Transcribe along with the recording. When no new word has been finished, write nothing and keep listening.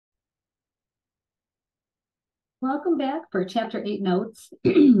Welcome back for Chapter 8 notes.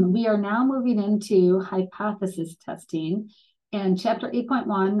 We are now moving into hypothesis testing. And Chapter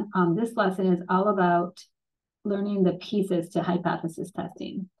 8.1, this lesson is all about learning the pieces to hypothesis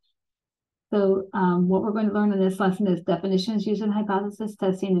testing. So what we're going to learn in this lesson is definitions used in hypothesis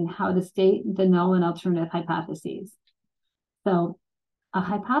testing and how to state the null and alternative hypotheses. So a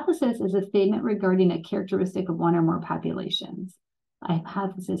hypothesis is a statement regarding a characteristic of one or more populations. A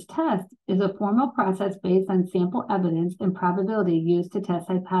hypothesis test is a formal process based on sample evidence and probability used to test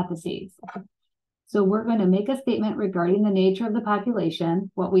hypotheses. So we're going to make a statement regarding the nature of the population,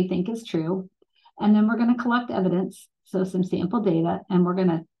 what we think is true, and then we're going to collect evidence, so some sample data, and we're going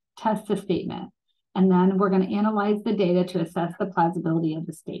to test the statement. And then we're going to analyze the data to assess the plausibility of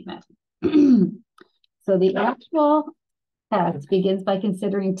the statement. So the actual test begins by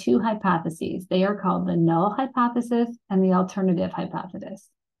considering two hypotheses. They are called the null hypothesis and the alternative hypothesis.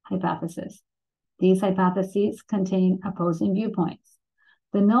 These hypotheses contain opposing viewpoints.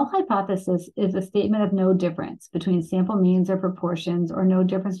 The null hypothesis is a statement of no difference between sample means or proportions, or no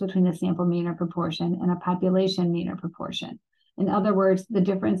difference between a sample mean or proportion and a population mean or proportion. In other words, the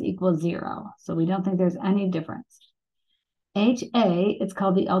difference equals 0. So we don't think there's any difference. HA, it's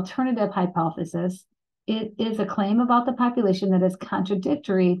called the alternative hypothesis. It is a claim about the population that is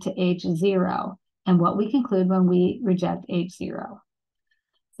contradictory to H0 and what we conclude when we reject H0.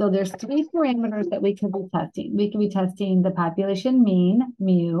 So there's three parameters that we can be testing. We can be testing the population mean,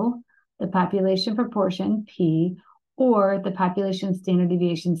 mu, the population proportion, p, or the population standard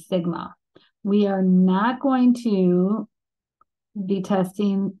deviation, sigma. We are not going to be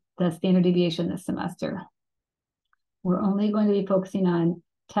testing the standard deviation this semester. We're only going to be focusing on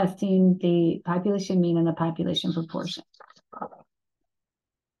testing the population mean and the population proportion.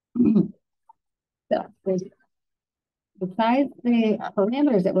 So besides the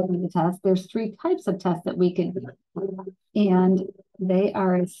parameters that we're going to test, there's three types of tests that we can do, and they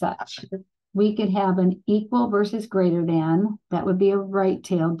are as such. We could have an equal versus greater than, that would be a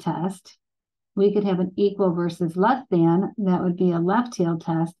right-tailed test. We could have an equal versus less than, that would be a left-tailed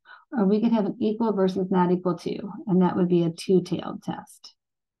test, or we could have an equal versus not equal to, and that would be a two-tailed test.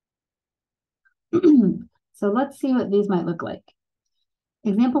 So let's see what these might look like.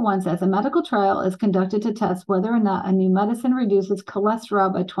 Example 1 says, a medical trial is conducted to test whether or not a new medicine reduces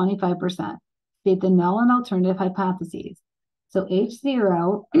cholesterol by 25%. State the null and alternative hypotheses. So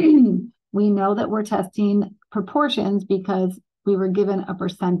H0, we know that we're testing proportions because we were given a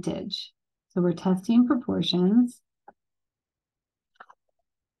percentage. So we're testing proportions.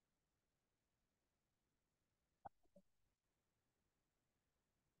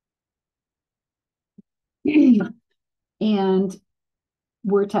 And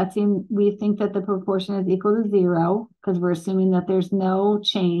we're testing, we think that the proportion is equal to 0 because we're assuming that there's no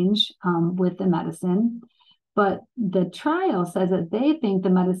change with the medicine. But the trial says that they think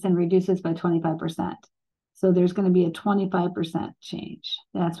the medicine reduces by 25%. So there's going to be a 25% change.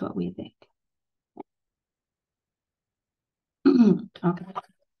 That's what we think. Okay.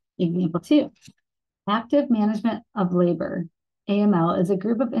 Example 2. Active management of labor. AML is a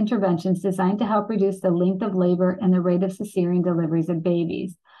group of interventions designed to help reduce the length of labor and the rate of cesarean deliveries of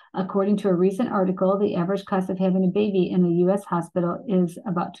babies. According to a recent article, the average cost of having a baby in a U.S. hospital is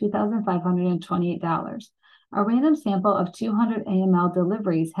about $2,528. A random sample of 200 AML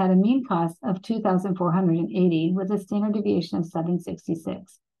deliveries had a mean cost of $2,480 with a standard deviation of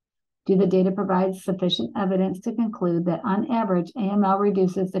 766. Do the data provide sufficient evidence to conclude that on average, AML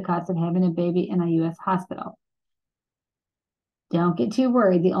reduces the cost of having a baby in a U.S. hospital? Don't get too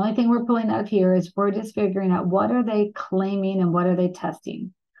worried. The only thing we're pulling out here is we're just figuring out what are they claiming and what are they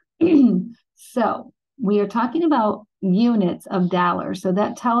testing. So we are talking about units of dollars. So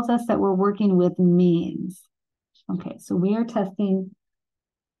that tells us that we're working with means. Okay, so we are testing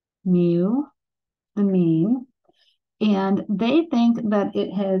mu, the mean, and they think that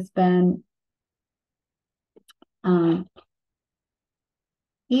it has been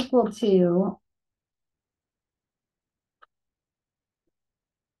equal to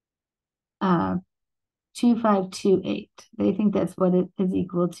 2528. They think that's what it is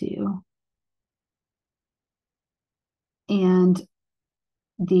equal to. And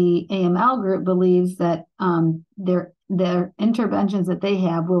the AML group believes that their interventions that they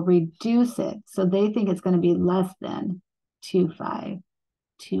have will reduce it. So they think it's going to be less than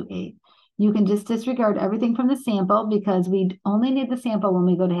 2528. You can just disregard everything from the sample because we only need the sample when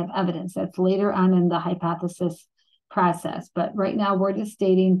we go to have evidence. That's later on in the hypothesis process. But right now we're just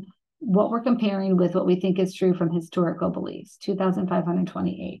stating what we're comparing with what we think is true from historical beliefs,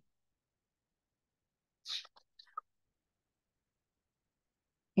 2,528.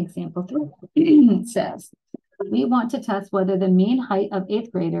 Example 3 says, We want to test whether the mean height of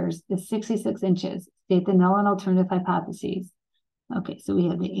 8th graders is 66 inches. State the null and alternative hypotheses. Okay, so we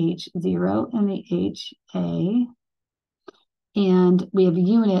have the H0 and the HA. And we have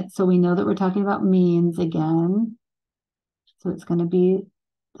units, so we know that we're talking about means again. So it's going to be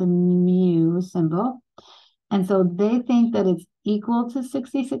the mu symbol. And so they think that it's equal to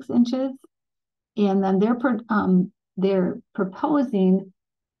 66 inches. And then they're proposing,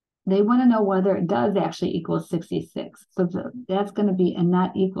 they want to know whether it does actually equal 66. So that's going to be a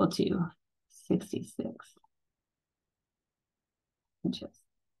not equal to 66 inches.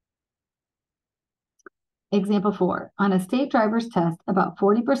 Example 4, on a state driver's test, about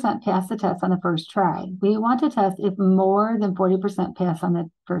 40% pass the test on the first try. We want to test if more than 40% pass on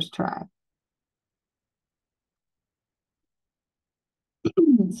the first try.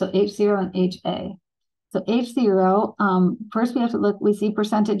 So H0 and HA. So H0, first we have to look, we see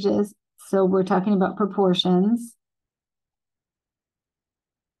percentages. So we're talking about proportions.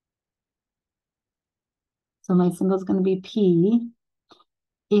 So my symbol is going to be P.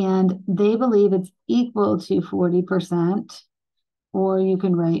 And they believe it's equal to 40%, or you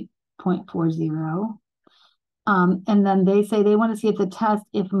can write 0.40. And then they say they want to see if the test,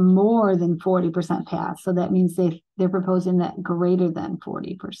 if more than 40% pass. So that means they're proposing that greater than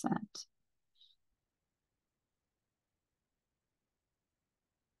 40%.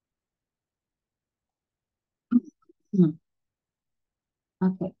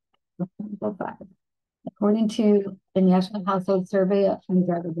 Okay, go back. According to the National Household Survey on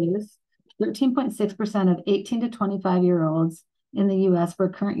Drug Abuse, 13.6% of 18 to 25-year-olds in the U.S. were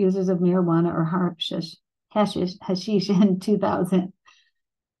current users of marijuana or hashish in 2000.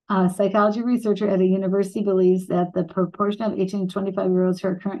 A psychology researcher at a university believes that the proportion of 18 to 25-year-olds who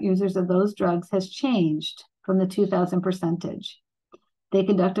are current users of those drugs has changed from the 2000 percentage. They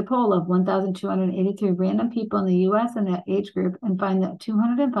conduct a poll of 1,283 random people in the U.S. in that age group and find that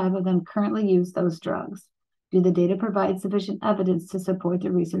 205 of them currently use those drugs. Do the data provide sufficient evidence to support the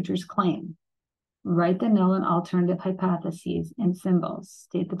researcher's claim? Write the null and alternative hypotheses in symbols.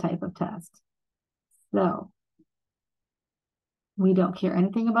 State the type of test. So we don't care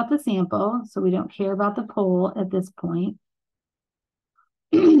anything about the sample, so we don't care about the poll at this point.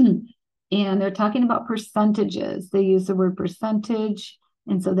 And they're talking about percentages. They use the word percentage.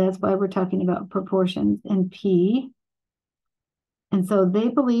 And so that's why we're talking about proportions in P. And so they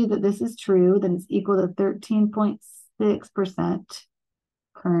believe that this is true, that it's equal to 13.6%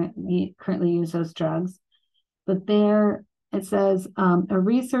 currently use those drugs. But there it says a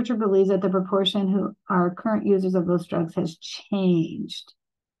researcher believes that the proportion who are current users of those drugs has changed.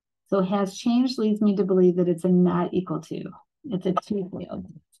 So has changed leads me to believe that it's a not equal to. It's a two-tailed.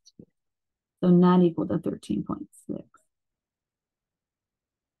 So not equal to 13.6.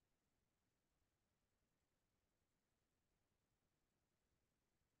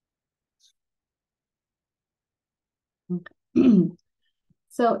 Okay.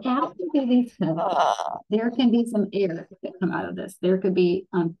 So after these, there can be some errors that come out of this. There could be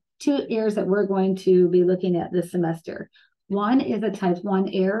 2 errors that we're going to be looking at this semester. One is a type 1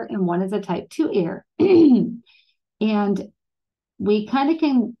 error and one is a type 2 error. And we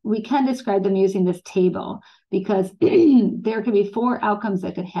can describe them using this table because there could be 4 outcomes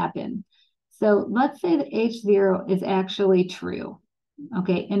that could happen. So let's say that H0 is actually true,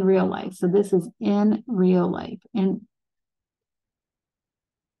 okay, in real life. So this is in real life. And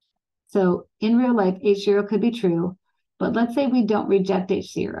so in real life, H0 could be true, but let's say we don't reject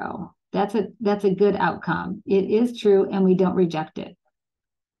H0. That's a good outcome. It is true and we don't reject it.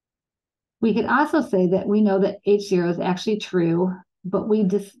 We could also say that we know that H0 is actually true, but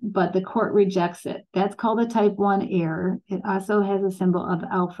the court rejects it. That's called a type 1 error. It also has a symbol of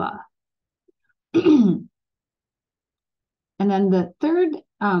alpha. And then the third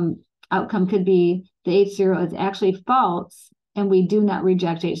outcome could be the H0 is actually false and we do not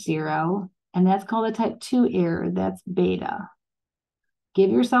reject H0. And that's called a type 2 error. That's beta.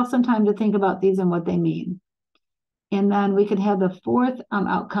 Give yourself some time to think about these and what they mean. And then we could have the fourth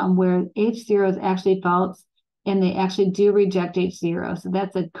outcome where H0 is actually false and they actually do reject H0. So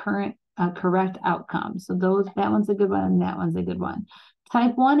that's a correct outcome. So that one's a good one and that one's a good one.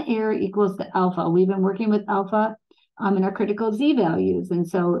 Type 1 error equals the alpha. We've been working with alpha in our critical Z values. And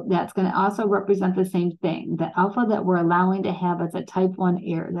so that's going to also represent the same thing. The alpha that we're allowing to have as a type 1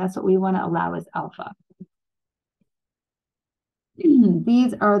 error. That's what we want to allow as alpha.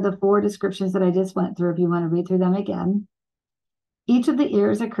 These are the 4 descriptions that I just went through if you want to read through them again. Each of the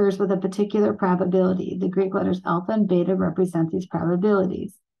errors occurs with a particular probability. The Greek letters alpha and beta represent these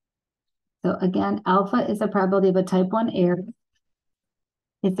probabilities. So again, alpha is a probability of a type 1 error.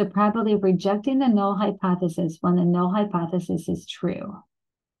 It's the probability of rejecting the null hypothesis when the null hypothesis is true.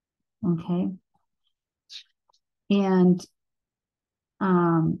 Okay. And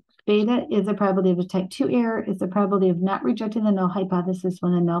beta is the probability of a type 2 error. It's the probability of not rejecting the null hypothesis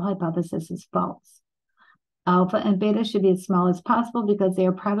when the null hypothesis is false. Alpha and beta should be as small as possible because they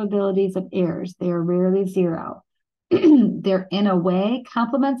are probabilities of errors. They are rarely zero. They're in a way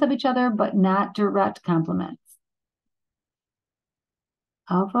complements of each other, but not direct complements.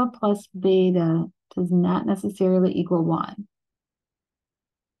 Alpha plus beta does not necessarily equal 1.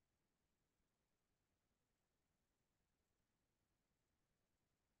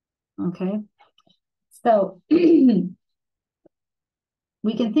 Okay, so we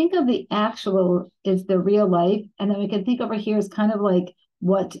can think of the actual as the real life, and then we can think over here as kind of like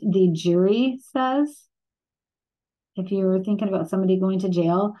what the jury says. If you're thinking about somebody going to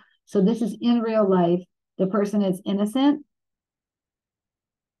jail, so this is in real life, the person is innocent.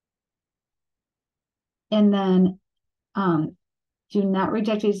 And then do not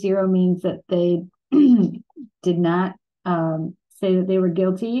reject a 0 means that they did not say that they were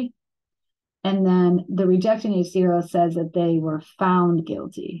guilty. And then the rejection a 0 says that they were found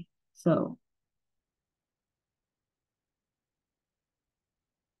guilty. So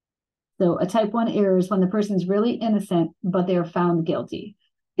a type 1 error is when the person's really innocent, but they're found guilty.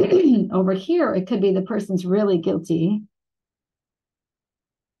 Over here, it could be the person's really guilty,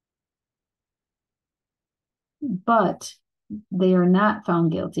 but they are not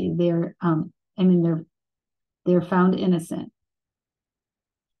found guilty. They're found innocent.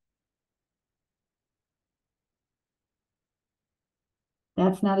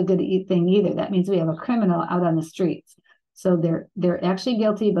 That's not a good thing either. That means we have a criminal out on the streets. So they're actually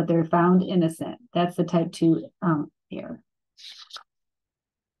guilty, but they're found innocent. That's the type 2 error.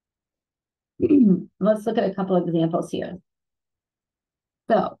 Let's look at a couple of examples here.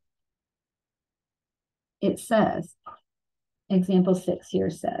 So it says, example 6 here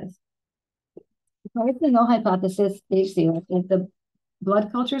says, according to the null hypothesis, stage 0, if the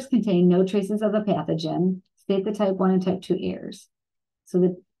blood cultures contain no traces of the pathogen, state the type 1 and type 2 errors. So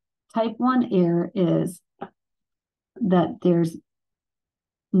the type 1 error is that there is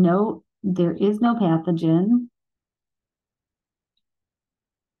no pathogen,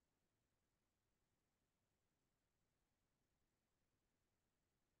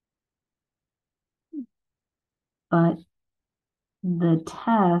 but the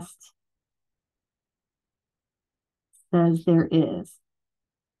test says there is.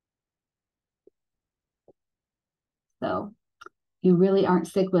 So you really aren't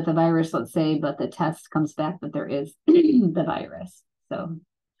sick with a virus, let's say, but the test comes back that there is the virus. So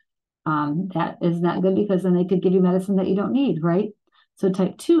that is not good because then they could give you medicine that you don't need, right? So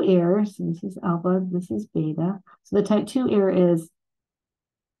type 2 error, so this is alpha, this is beta. So the type 2 error is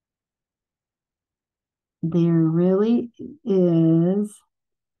there really is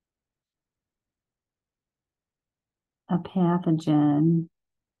a pathogen,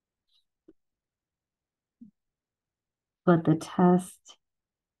 but the test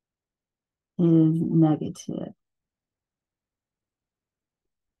is negative.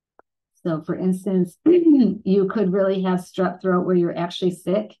 So for instance, you could really have strep throat where you're actually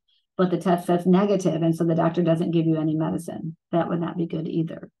sick, but the test says negative, and so the doctor doesn't give you any medicine. That would not be good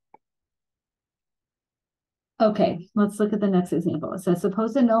either. Okay, let's look at the next example. It says,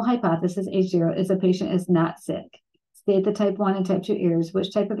 suppose the null hypothesis H0 is a patient is not sick. State the type 1 and type 2 errors.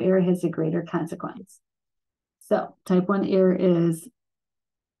 Which type of error has a greater consequence? So type 1 error is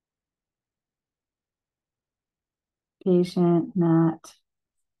patient not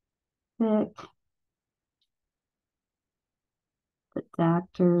sick. The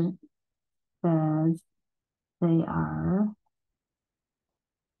doctor says they are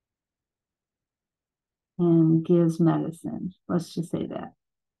and gives medicine. Let's just say that.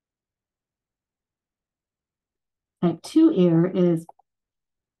 Type 2 error is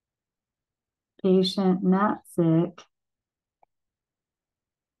patient not sick.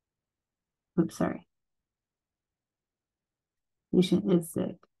 Oops, sorry. Patient is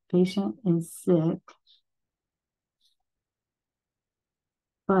sick. Patient is sick,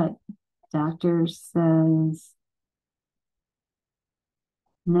 but doctor says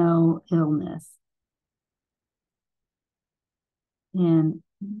no illness and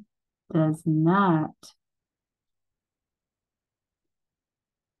does not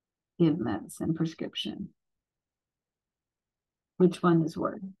give medicine prescription. Which one is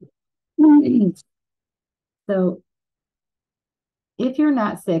worse? So if you're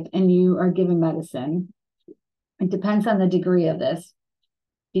not sick and you are given medicine, it depends on the degree of this.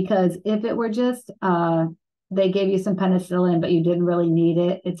 Because if it were just they gave you some penicillin, but you didn't really need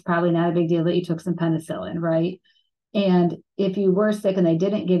it, it's probably not a big deal that you took some penicillin, right? And if you were sick and they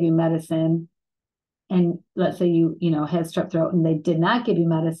didn't give you medicine, and let's say you had strep throat and they did not give you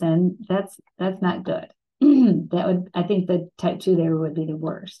medicine, that's not good. I think the type 2 there would be the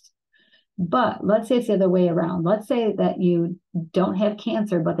worst. But let's say it's the other way around. Let's say that you don't have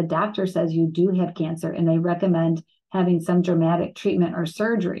cancer, but the doctor says you do have cancer and they recommend having some dramatic treatment or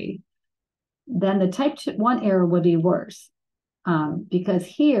surgery. Then the type 1 error would be worse. Because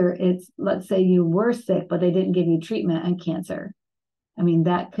here let's say you were sick, but they didn't give you treatment on cancer. I mean,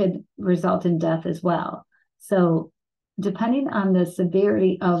 that could result in death as well. So depending on the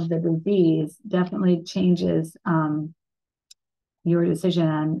severity of the disease, definitely changes your decision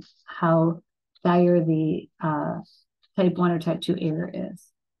on how dire the type 1 or type 2 error is.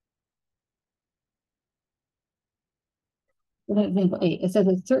 Example 8, it says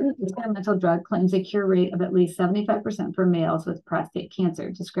a certain experimental drug claims a cure rate of at least 75% for males with prostate cancer.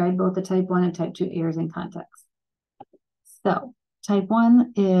 Describe both the type 1 and type 2 errors in context. So type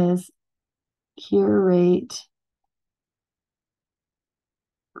 1 is cure rate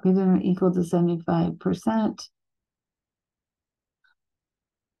greater than or equal to 75%,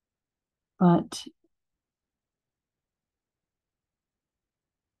 but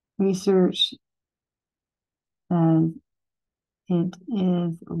research says it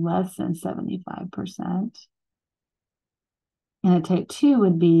is less than 75%. And a type 2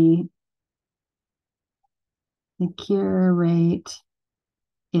 would be the cure rate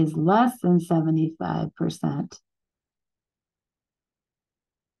is less than 75%,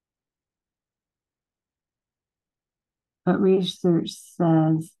 but research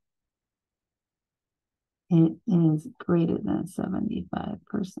says it is greater than 75%.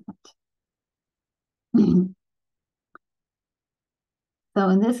 So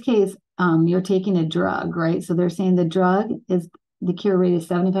in this case, you're taking a drug, right? So they're saying the drug is the cure rate is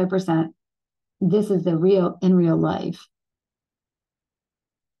 75%. This is in real life.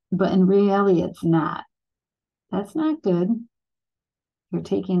 But in reality, it's not. That's not good. You're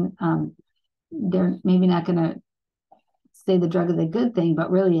taking, they're maybe not going to say the drug is a good thing, but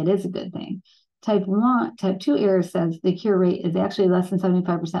really it is a good thing. Type 2 error says the cure rate is actually less than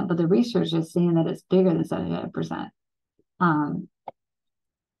 75%, but the research is saying that it's bigger than 75%.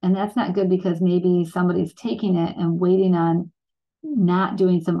 And that's not good because maybe somebody's taking it and waiting on not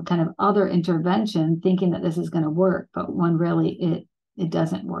doing some kind of other intervention, thinking that this is going to work, but when really it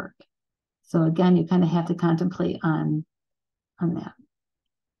doesn't work. So again, you kind of have to contemplate on that.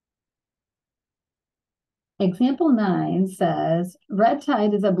 Example 9 says, red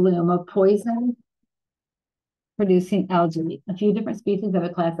tide is a bloom of poison producing algae, a few different species of a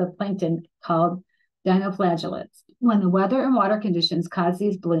class of plankton called dinoflagellates. When the weather and water conditions cause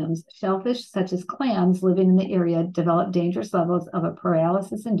these blooms, shellfish such as clams living in the area develop dangerous levels of a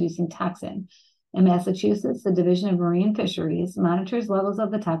paralysis-inducing toxin. In Massachusetts, the Division of Marine Fisheries monitors levels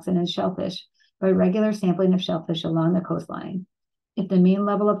of the toxin in shellfish by regular sampling of shellfish along the coastline. If the mean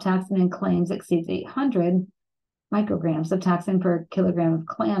level of toxin in clams exceeds 800 micrograms of toxin per kilogram of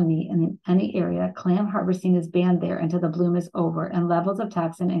clam meat in any area, clam harvesting is banned there until the bloom is over and levels of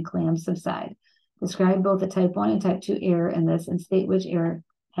toxin in clams subside. Describe both the type 1 and type 2 error in this and state which error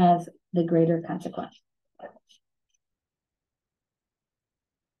has the greater consequence.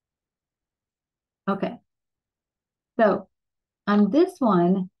 Okay. So on this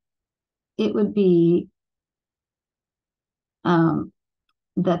one, it would be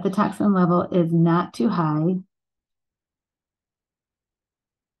that the toxin level is not too high.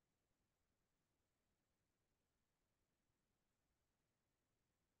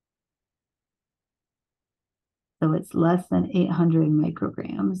 So it's less than 800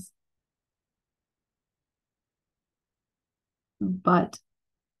 micrograms. But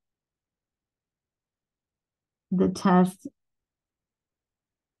the test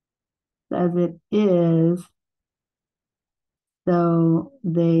says it is, so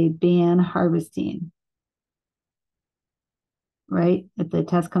they ban harvesting, right? If the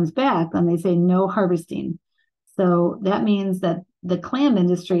test comes back, then they say no harvesting. So that means that the clam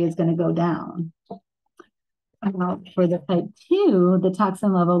industry is going to go down. For the type 2, the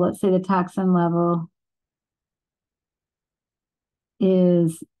toxin level, let's say the toxin level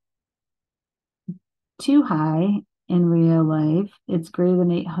is too high in real life. It's greater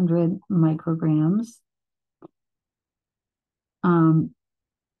than 800 micrograms.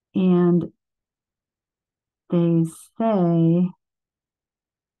 And they say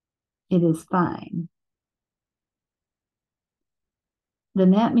it is fine. Then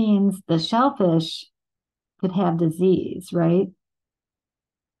that means the shellfish could have disease, right?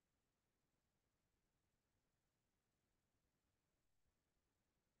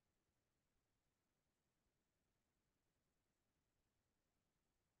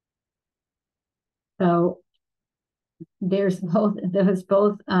 So there's both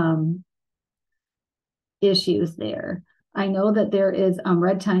issues there. I know that there is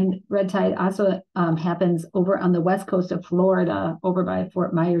red tide also happens over on the west coast of Florida, over by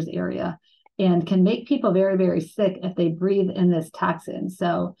Fort Myers area, and can make people very, very sick if they breathe in this toxin.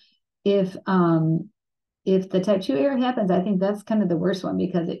 So if the type 2 air happens, I think that's kind of the worst one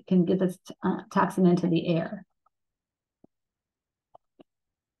because it can get this toxin into the air.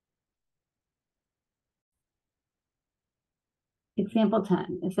 Example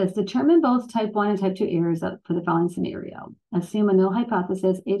 10, it says determine both type 1 and type 2 errors for the following scenario. Assume a null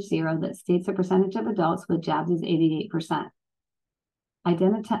hypothesis H0 that states the percentage of adults with jabs is 88%.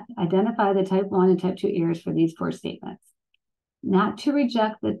 Identify the type 1 and type 2 errors for these 4 statements. Not to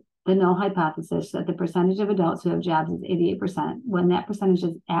reject the null hypothesis that the percentage of adults who have jabs is 88% when that percentage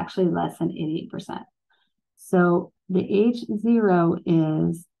is actually less than 88%. So the H0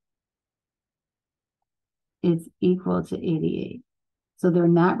 is equal to 88. So they're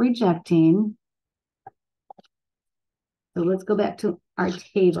not rejecting. So let's go back to our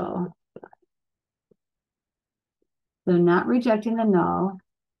table. They're not rejecting the null.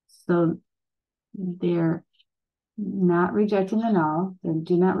 So they're not rejecting the null. They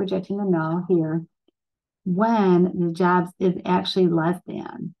do not rejecting the null here when the jobs is actually less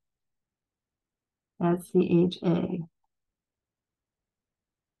than. That's the HA.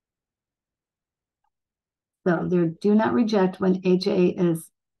 So they do not reject when HA is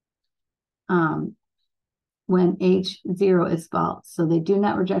when H0 is false. So they do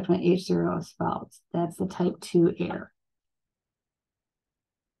not reject when H0 is false. That's the type 2 error.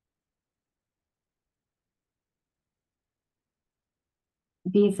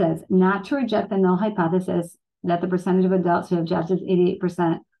 B says, not to reject the null hypothesis that the percentage of adults who have jabs is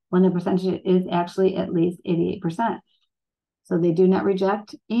 88% when the percentage is actually at least 88%. So they do not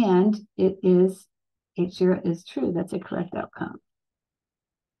reject, and it is, H0 is true. That's a correct outcome.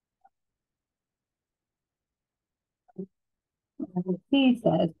 C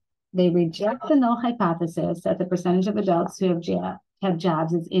says, they reject the null hypothesis that the percentage of adults who have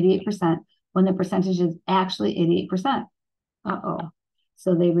jobs is 88% when the percentage is actually 88%. Uh-oh.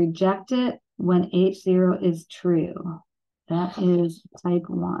 So they reject it when H0 is true. That is type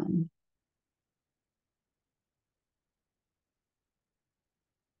 1.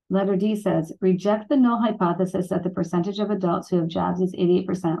 Letter D says, reject the null hypothesis that the percentage of adults who have jobs is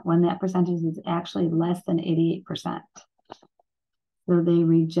 88% when that percentage is actually less than 88%. So they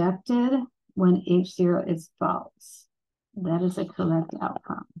rejected when H0 is false. That is a correct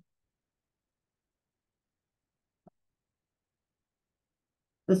outcome.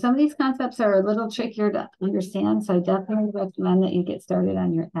 So some of these concepts are a little trickier to understand, so I definitely recommend that you get started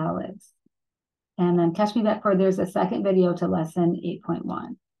on your ALEKS. And then catch me back for there's a second video to lesson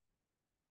 8.1.